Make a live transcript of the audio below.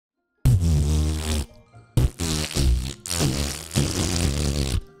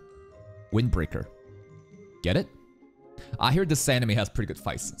Windbreaker. Get it? I hear this anime has pretty good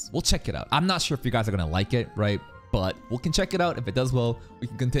fight scenes. We'll check it out. I'm not sure if you guys are gonna like it, right? But we can check it out. If it does well, we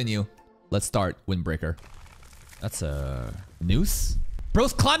can continue. Let's start Windbreaker. That's a noose?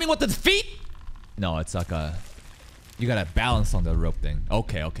 Bro's climbing with his feet? No, it's like a... You gotta balance on the rope thing.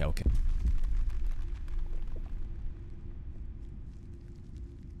 Okay.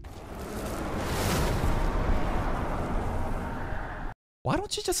 Why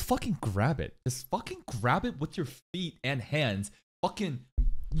don't you just fucking grab it? Just fucking grab it with your feet and hands. Fucking...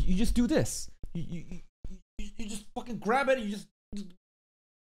 You just do this. You just fucking grab it and you just...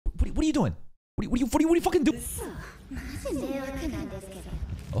 What are you doing? What are you fucking doing?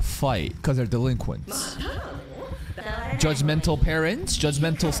 A fight, because they're delinquents. Judgmental parents,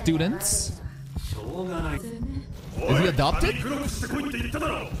 judgmental students. Is he adopted?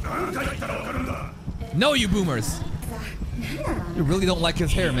 No, you boomers. You really don't like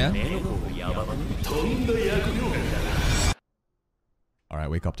his hair, man. Alright,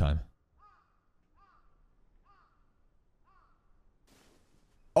 wake up time.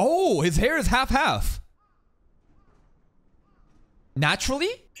 Oh, his hair is half-half. Naturally?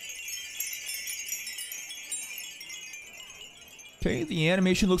 Okay, the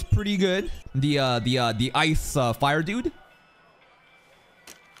animation looks pretty good. The ice fire dude.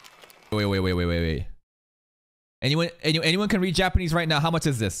 Wait. Anyone can read Japanese right now? How much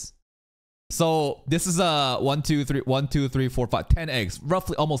is this? So this is 1, 2, 3, 4, 5, 10 eggs.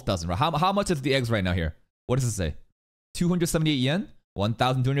 Roughly almost dozen, right? How much is the eggs right now here? What does it say? 278 yen?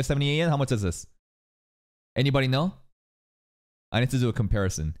 1,278 yen? How much is this? Anybody know? I need to do a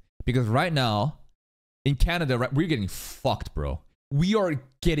comparison. Because right now, in Canada, right, we're getting fucked, bro. We are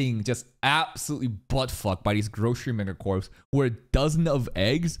getting just absolutely butt fucked by these grocery megacorps where a dozen of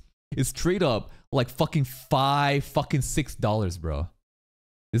eggs is straight up like fucking $6, bro.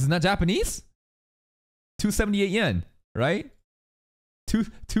 This is not Japanese? 278 yen, right?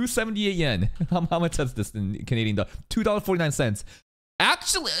 278 yen. How much is this in Canadian dollar? $2.49.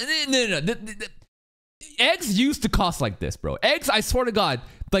 Actually, no. Eggs used to cost like this, bro. Eggs, I swear to God,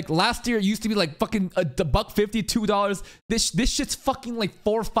 like last year it used to be like fucking $1.50, $2. This shit's fucking like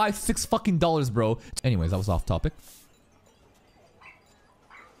 $4, $5, $6 fucking dollars, bro. Anyways, that was off topic.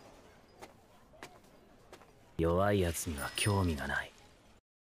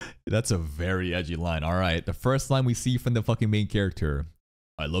 That's a very edgy line. All right, the first line we see from the fucking main character: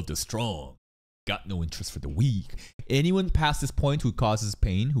 "I love the strong, got no interest for the weak. Anyone past this point who causes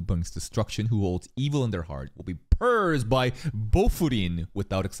pain, who brings destruction, who holds evil in their heart, will be purged by Bofurin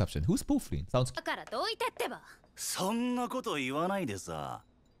without exception." Who's Bofurin? Sounds... そんなこと言わないでさ、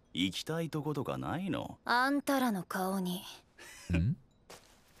行きたいとことかないの？あんたらの顔に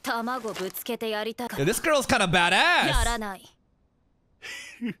卵ぶつけてやりたかった。 This girl's kind of badass. やらない。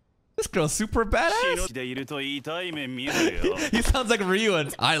 This girl's super badass. He sounds like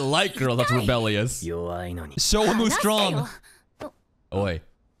Ryuan. I like girls that's rebellious. Show him who's strong. Oh wait.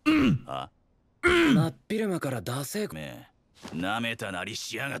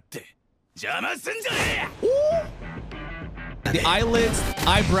 The eyelids,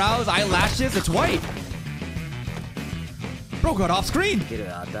 eyebrows, eyelashes, it's white. Bro got off screen.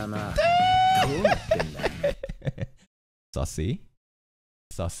 Sussy.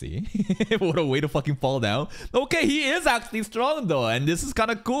 What a way to fucking fall down. Okay, he is actually strong though, and this is kind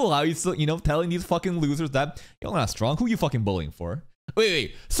of cool how he's, you know, telling these fucking losers that you're not strong. Who you fucking bullying for?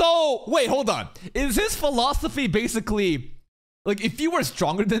 Wait. So, wait, hold on. Is his philosophy basically like if you were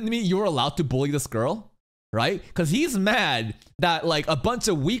stronger than me, you were allowed to bully this girl? Right? Because he's mad that like a bunch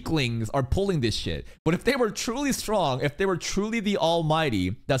of weaklings are pulling this shit. But if they were truly strong, if they were truly the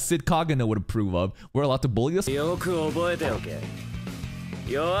almighty that Sid Kagano would approve of, we're allowed to bully this? He's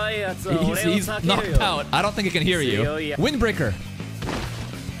knocked out. I don't think he can hear you. Windbreaker.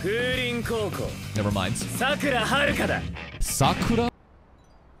 Never mind. Sakura?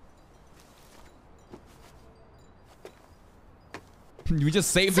 You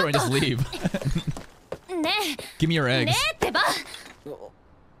just saved her and just leave. Give me your eggs.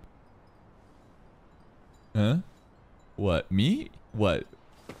 Huh? What? Me? What?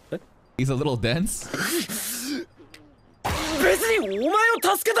 He's a little dense?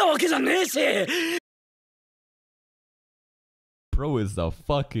 Bro is the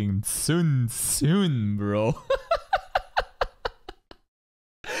fucking soon, bro.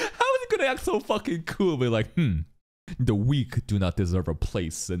 How is he gonna act so fucking cool? Be like, the weak do not deserve a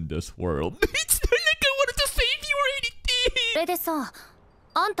place in this world. It's not like I wanted to save you or anything.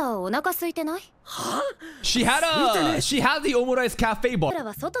 She had the Omurice Cafe bar.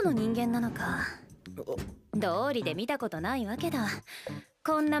 道理で見たことないわけだ。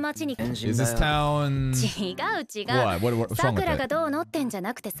こんな街に Is this town? 違う違う What's wrong さ with くら it? がどうのってんじゃ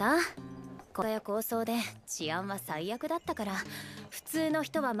なくてさこや構想で治安は最悪だったから普通の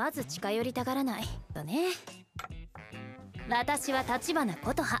人はまず近寄りたがらないとね私は立花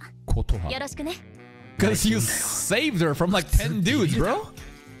琴葉 Kotoha. よろしくね Because you saved her from like 10 dudes, bro.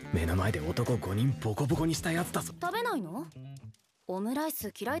 目の前で男5人ボコボコにしたやつだぞ。食べないのオムライ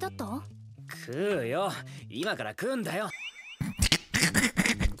ス嫌いだった食うよ。今から食うんだよ。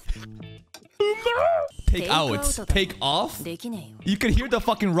Take out. Take off? できねえよ You can hear the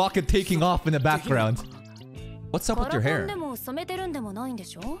fucking rocket taking off in the background. What's up カ with your ラコンで hair? も染めてるんでもないんで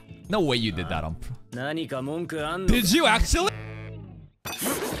しょ No way you did that on. 何か文句あんの？ Did you actually?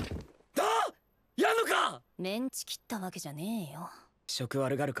 だ！やんのか？メンチ切ったわけじゃねえよ食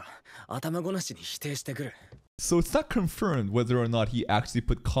悪がるか。頭ごなしに否定してくる。 So it's not confirmed whether or not he actually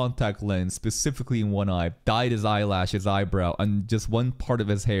put contact lens specifically in one eye, dyed his eyelash, his eyebrow, and just one part of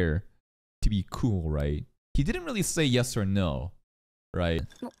his hair to be cool, right? He didn't really say yes or no, right?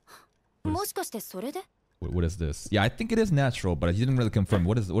 もしかしてそれで What is this? Yeah, I think it is natural, but he didn't really confirm.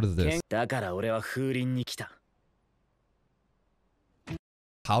 What is this? だから俺は風鈴に来た。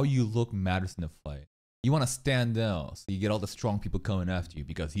 How you look matters in a fight. You want to stand out, so you get all the strong people coming after you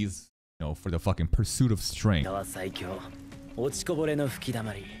because he's, you know, for the fucking pursuit of strength. は最強。落ちこぼれの吹き溜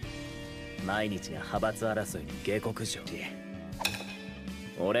まり。毎日が派閥争いに下克上。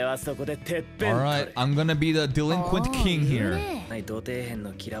俺はそこでてっぺん。Alright, I'm gonna be the delinquent king here. ない土底辺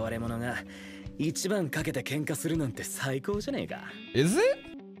の嫌われ者が一番かけて喧嘩するなんて最高じゃねえか。 Is it?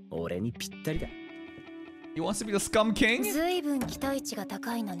 俺にぴったりだ。 He wants to be the scum king? ずいぶん期待値が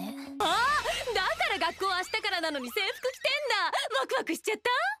高いのねだから学校明日からなのに制服着てんだワクワクしちゃっ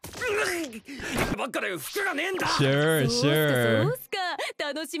たばっかで服がねえんだ。 Sure, そう sure. っすか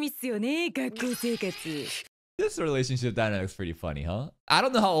楽しみっすよね学校生活 This relationship dynamic's pretty funny, huh? I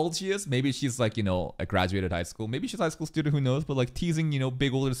don't know how old she is. Maybe she's like, you know, a graduated high school. Maybe she's a high school student, who knows? But like teasing, you know,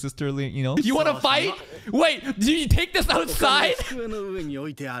 big older sister, you know. You want to fight? Wait, do you take this outside? 机の上に置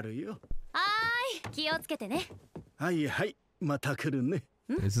いてあるよ。はーい気をつけてねはいはい、また来るね。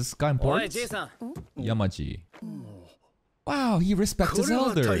 Is this guy おい、 important? ジェイさん。 Yamaji. Wow, he respects こ his れ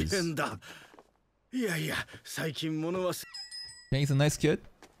は大 elders. 変だ。いやいや、最近物は Yeah, he's a nice kid.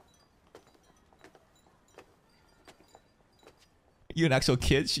 You an actual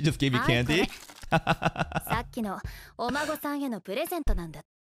kid? She just gave you はいこれ candy? さっきのお孫さんへのプレゼントなんだ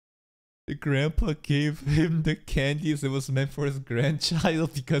The grandpa gave him the candies. It was meant for his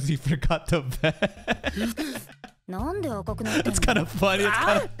grandchild because he forgot the bag. なんで赤くなってん It's kind の of funny. It's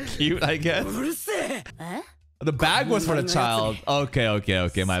kind of cute, I guess. うるせえ。え The bag was for the child. Okay,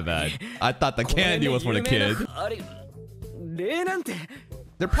 okay, my bad. I thought the candy was for the kid. あれ、礼なんて。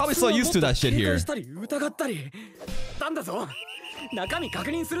 They're probably so used to that shit 警 here. 戒したり疑ったり。なんだぞ。中身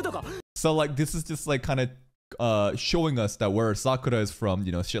確認するとか。 So like this is just like kind of showing us that where Sakura is from,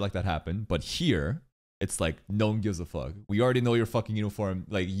 you know, shit like that happened. But here, it's like no one gives a fuck. We already know your fucking uniform.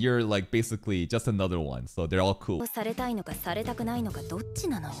 Like you're like basically just another one. So they're all cool. されたいのかされたくないのかどっち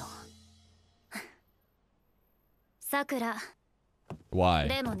なのよさくら Why?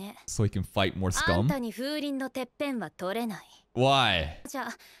 でもね So he can fight more あん scum? たに風鈴のてっぺんは取れない Why? じゃ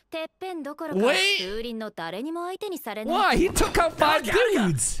あてっぺんどころか Wait! 風鈴の誰にも相手にされない Why? He took out 5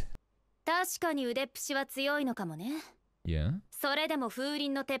 dudes! 確かに腕っぷしは強いのかもね Yeah? それでも風鈴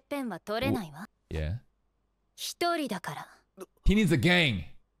のてっぺんは取れないわ Yeah? 一人だから He needs a gang.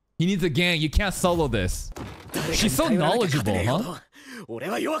 He needs a gang. You can't solo this. She's so knowledgeable, huh? 俺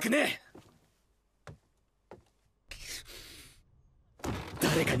は弱くねえ。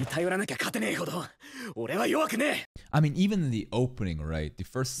誰かに頼らなきゃ勝てねえほど俺は弱くねえ。 I mean, even in the opening, right? The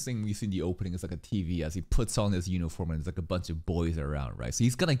first thing we see in the opening is like a TV as he puts on his uniform and there's like a bunch of boys around, right? So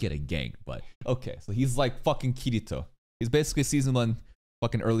he's gonna get a gang, but okay. So he's like fucking Kirito. He's basically season 1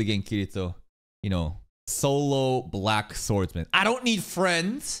 fucking early game Kirito. You know, solo black swordsman. I don't need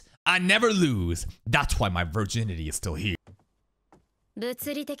friends. I never lose. That's why my virginity is still here.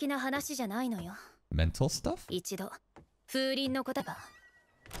 物理的な話じゃないのよ Mental stuff? 一度風鈴のことが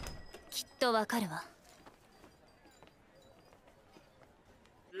きっとわかるわ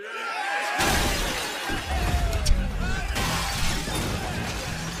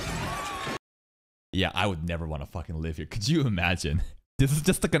Yeah, I would never want to fucking live here. Could you imagine? This is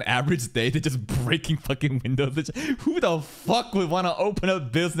just like an average day. They're just breaking fucking windows. Who the fuck would want to open a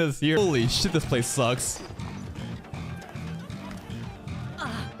business here? Holy shit, this place sucks.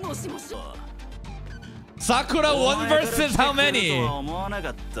 Sakura 1 versus how many? 思わな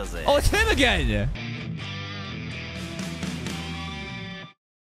かったぜ Oh, it's him again!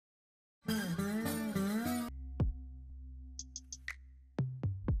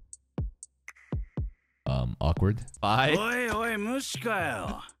 awkward. Bye. おいおい無視か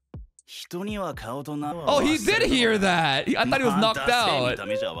よ。人には顔と名は Oh, he did hear that. I thought he was knocked out. た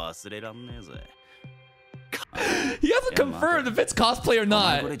めじゃ忘れらんねえぜ。 He hasn't confirmed if it's cosplay or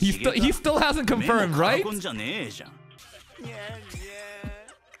not. He still hasn't confirmed, right? んじゃねえじゃん。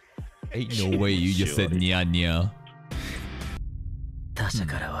 Ain't no way you just said nya nya. 他者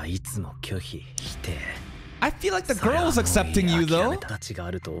からはいつも拒否否定。 I feel like the girl was accepting you though. 形が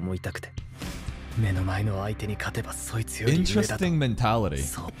あると思いたくて。目の前の相手に勝てばそいつより上だと。 Interesting mentality.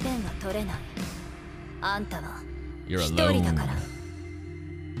 点は取れない。あんたは You're 一人だ alone. から。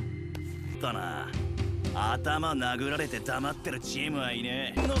だな。頭殴られて黙ってるチームはい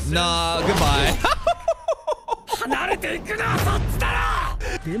ねえ。 Nah, goodbye. 離れていくな、そっちだ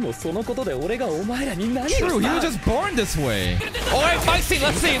ろ。 でもそのことで俺がお前らに何を True, he was just born this way. Alright, fight scene.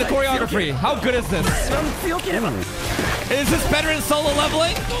 Let's see the choreography. How good is this? Is this better in solo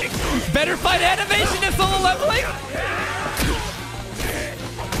leveling? Better fight animation in solo leveling?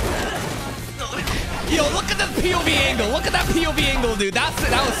 Yo, look at this POV angle. Look at that POV angle, dude. That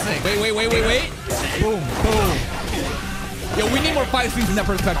was sick. Wait. Boom, boom. Yo, we need more fight scenes in that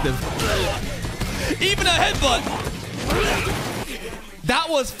perspective. Even a headbutt. That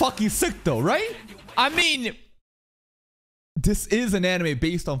was fucking sick though, right? I mean, this is an anime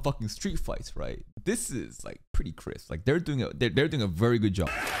based on fucking street fights, right? This is like pretty crisp. Like they're doing a very good job.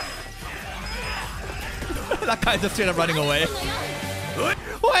 That guy just straight up running away.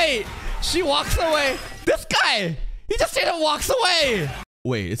 Wait, she walks away. This guy, he just straight up walks away.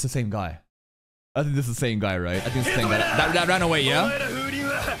 Wait, it's the same guy. I think this is the same guy, right? I think it's the same guy. That ran away, yeah?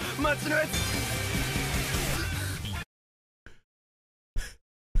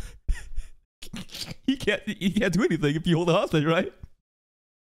 He can't do anything if you hold a hostage, right?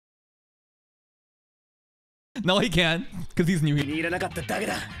 No, he can, because he's new.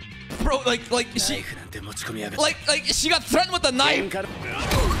 Bro, like she got threatened with a knife.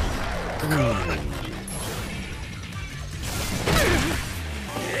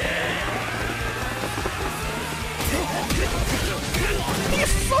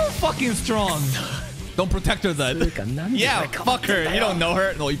 He's so fucking strong. Don't protect her then. Yeah, fuck her. You don't know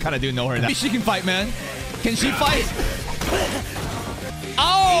her. No, you kind of do know her now. Maybe she can fight, man. Can she fight?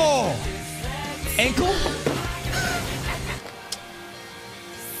 Oh! Ankle?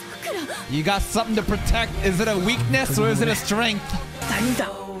 You got something to protect. Is it a weakness or is it a strength?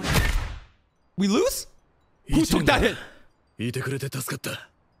 We lose? Who took that hit?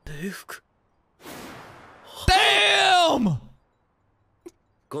 Damn!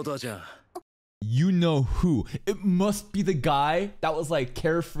 You know who? It must be the guy that was like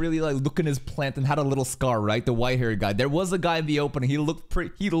carefreely like looking his plant and had a little scar, right? The white-haired guy. There was a guy in the opening. He looked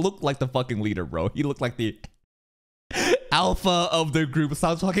like the fucking leader, bro. He looked like the alpha of the group.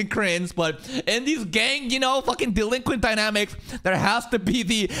 Sounds fucking cringe, but in these gang, you know, fucking delinquent dynamics, there has to be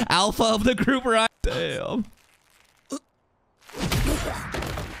the alpha of the group, right? Damn.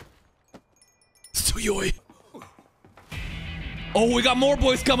 Suyoi. Oh, we got more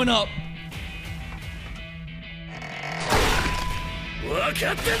boys coming up.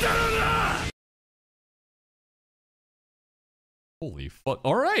 Holy fuck.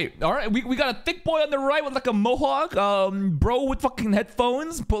 Alright. We got a thick boy on the right with like a mohawk. Bro with fucking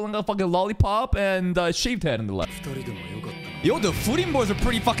headphones, pulling a fucking lollipop, and shaved head on the left. Yo, the Furin boys are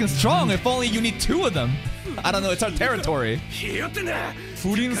pretty fucking strong. If only you need two of them. I don't know, it's our territory.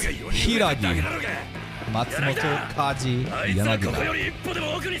 Furin's Hiragi. Matsumoto, Kaji,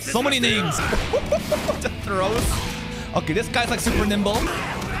 Yanagida. So many names. Just throws. Okay, this guy's like super nimble.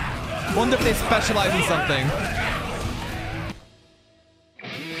 Wonder if they specialize in something.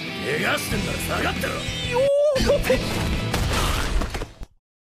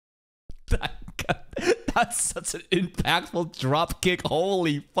 That's such an impactful drop kick.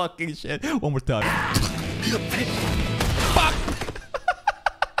 Holy fucking shit. One more time. Fuck!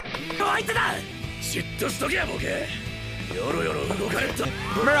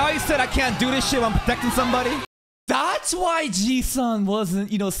 Remember how you said I can't do this shit when I'm protecting somebody? That's why Ji-san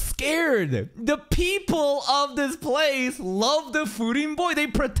wasn't, you know, scared. The people of this place love the Furin boy. They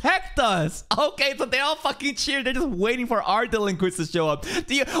protect us. Okay, so they all fucking cheer. They're just waiting for our delinquents to show up.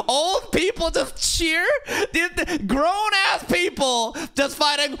 The old people just cheer. The grown-ass people just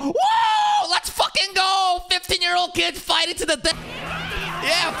fighting. Whoa! Let's fucking go! 15-year-old kids fighting to the death.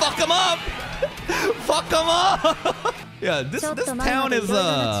 Yeah, fuck them up. Fuck them up. Yeah, this town is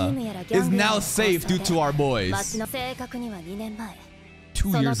now safe due to our boys. 2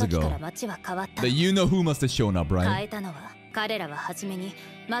 years ago, the you-know-who must have shown up, right?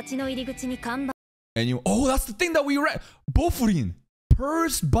 And you, oh, that's the thing that we read. Bofurin,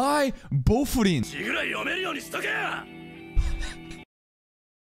 Cursed by Bofurin. 字ぐらい読めるようにしとけ。 That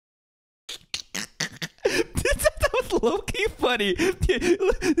was low-key funny. Did you see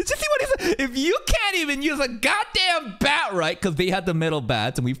what he said? If you can't even use a goddamn bat right, because they had the metal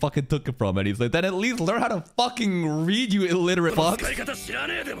bats and we fucking took it from it, he's like, then at least learn how to fucking read, you illiterate fuck.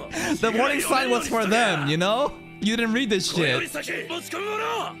 The warning sign was for them, you know? You didn't read this shit.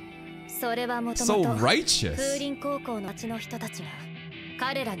 それはもと So もと righteous. 風林高校の町の人たちが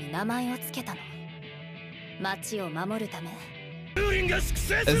彼らに名前をつけたの。町を守るため。 Is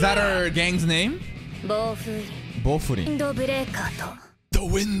that her gang's name? 暴風林 Bofurin. ウィンドブレーカーと The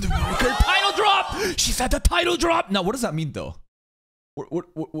Windbreaker title drop! She said the title drop! Now, what does that mean, though?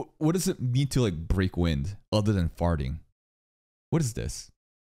 What does it mean to, like, break wind, other than farting? What is this?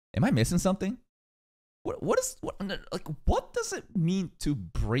 Am I missing something? What does it mean to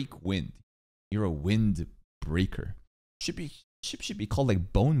break wind? You're a wind breaker. Should be called,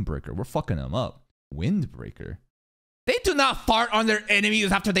 like, bone breaker. We're fucking them up. Wind breaker. They do not fart on their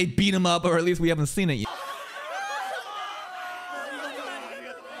enemies after they beat them up, or at least we haven't seen it yet.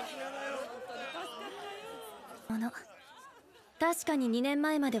 確かに2年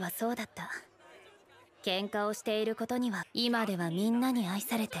前まではそうだった。喧嘩をしていることには今ではみんなに愛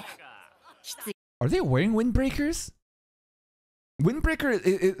されて必要。 Are they wearing windbreakers? Windbreaker,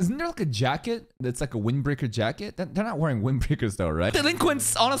 isn't there like a jacket that's like a windbreaker jacket? They're not wearing windbreakers though, right?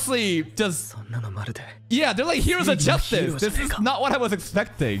 Delinquents honestly just... Yeah, they're like heroes of justice. This is not what I was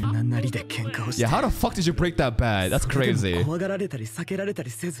expecting. Yeah, how the fuck did you break that bad? That's crazy.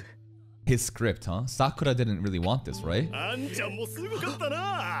 His script, huh? Sakura didn't really want this, right? I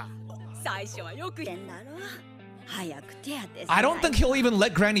don't think he'll even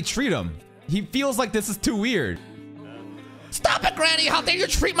let Granny treat him. He feels like this is too weird. Stop it, Granny! How dare you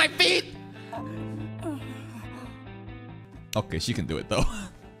treat my feet? Okay, she can do it though.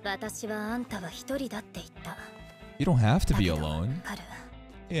 私はあんたは一人だって言った。 You don't have to be alone.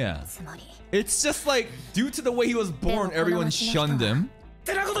 Yeah. It's just like, due to the way he was born, everyone shunned him.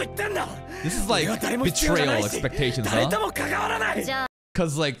 This is like betrayal expectations, huh?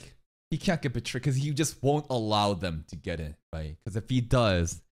 Because like, he can't get betrayed because he just won't allow them to get it, right? Because if he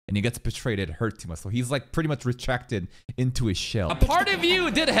does, and he gets betrayed, it hurts too much. So he's like pretty much retracted into his shell. A part of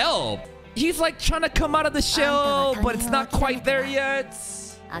you did help. He's like trying to come out of the shell, but it's not quite there yet.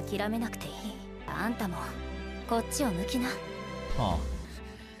 諦めなくていい。あんたもこっちを向きな。 Huh.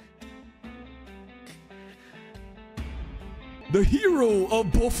 The hero of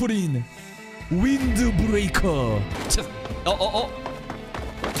Bofurin, Windbreaker. Just oh.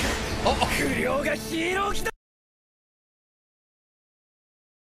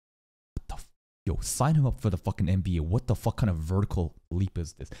 Yo, sign him up for the fucking NBA. What the fuck kind of vertical leap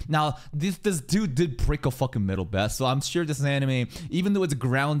is this? Now, this dude did break a fucking metal bat, so I'm sure this anime, even though it's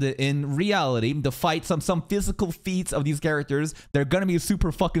grounded in reality, the fight, some physical feats of these characters, they're gonna be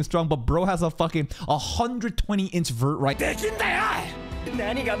super fucking strong, but bro has a fucking 120-inch vert right.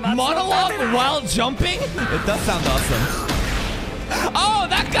 Monologue while jumping? It does sound awesome. Oh,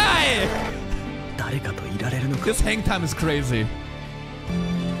 that guy! This hang time is crazy.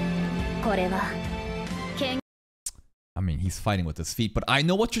 I mean, he's fighting with his feet, but I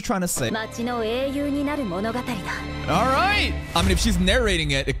know what you're trying to say. Alright! I mean, if she's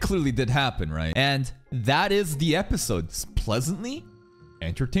narrating it, it clearly did happen, right? And that is the episode. It's pleasantly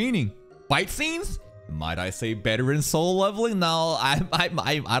entertaining. Fight scenes? Might I say better in Solo Leveling? No, I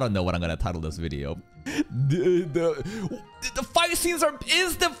don't know what I'm gonna title this video. The fight scenes are...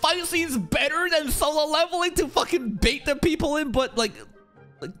 Is the fight scenes better than Solo Leveling to fucking bait the people in? But like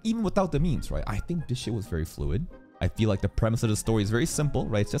even without the memes, right? I think this shit was very fluid. I feel like the premise of the story is very simple,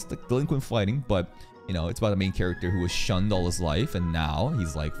 right? It's just like delinquent fighting, but you know, it's about a main character who was shunned all his life, and now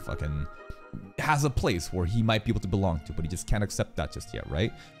he's like fucking has a place where he might be able to belong to, but he just can't accept that just yet,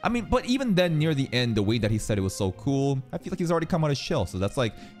 right? I mean, but even then, near the end, the way that he said it was so cool, I feel like he's already come out of his shell. So that's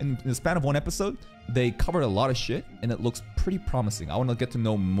like, in the span of one episode, they covered a lot of shit, and it looks pretty promising. I want to get to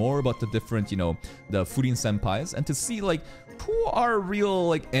know more about the different, you know, the Furin senpais, and to see like who are real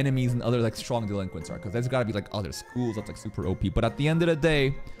like enemies and other like strong delinquents are, because there's got to be like other schools that's like super OP. But at the end of the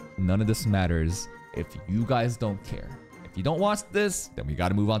day, none of this matters if you guys don't care. If you don't watch this, then we got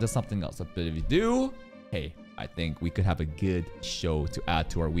to move on to something else. But if you do, hey, I think we could have a good show to add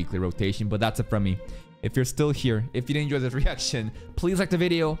to our weekly rotation. But that's it from me. If you're still here, if you did enjoy this reaction, please like the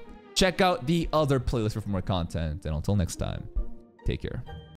video. Check out the other playlist for more content. And until next time, take care.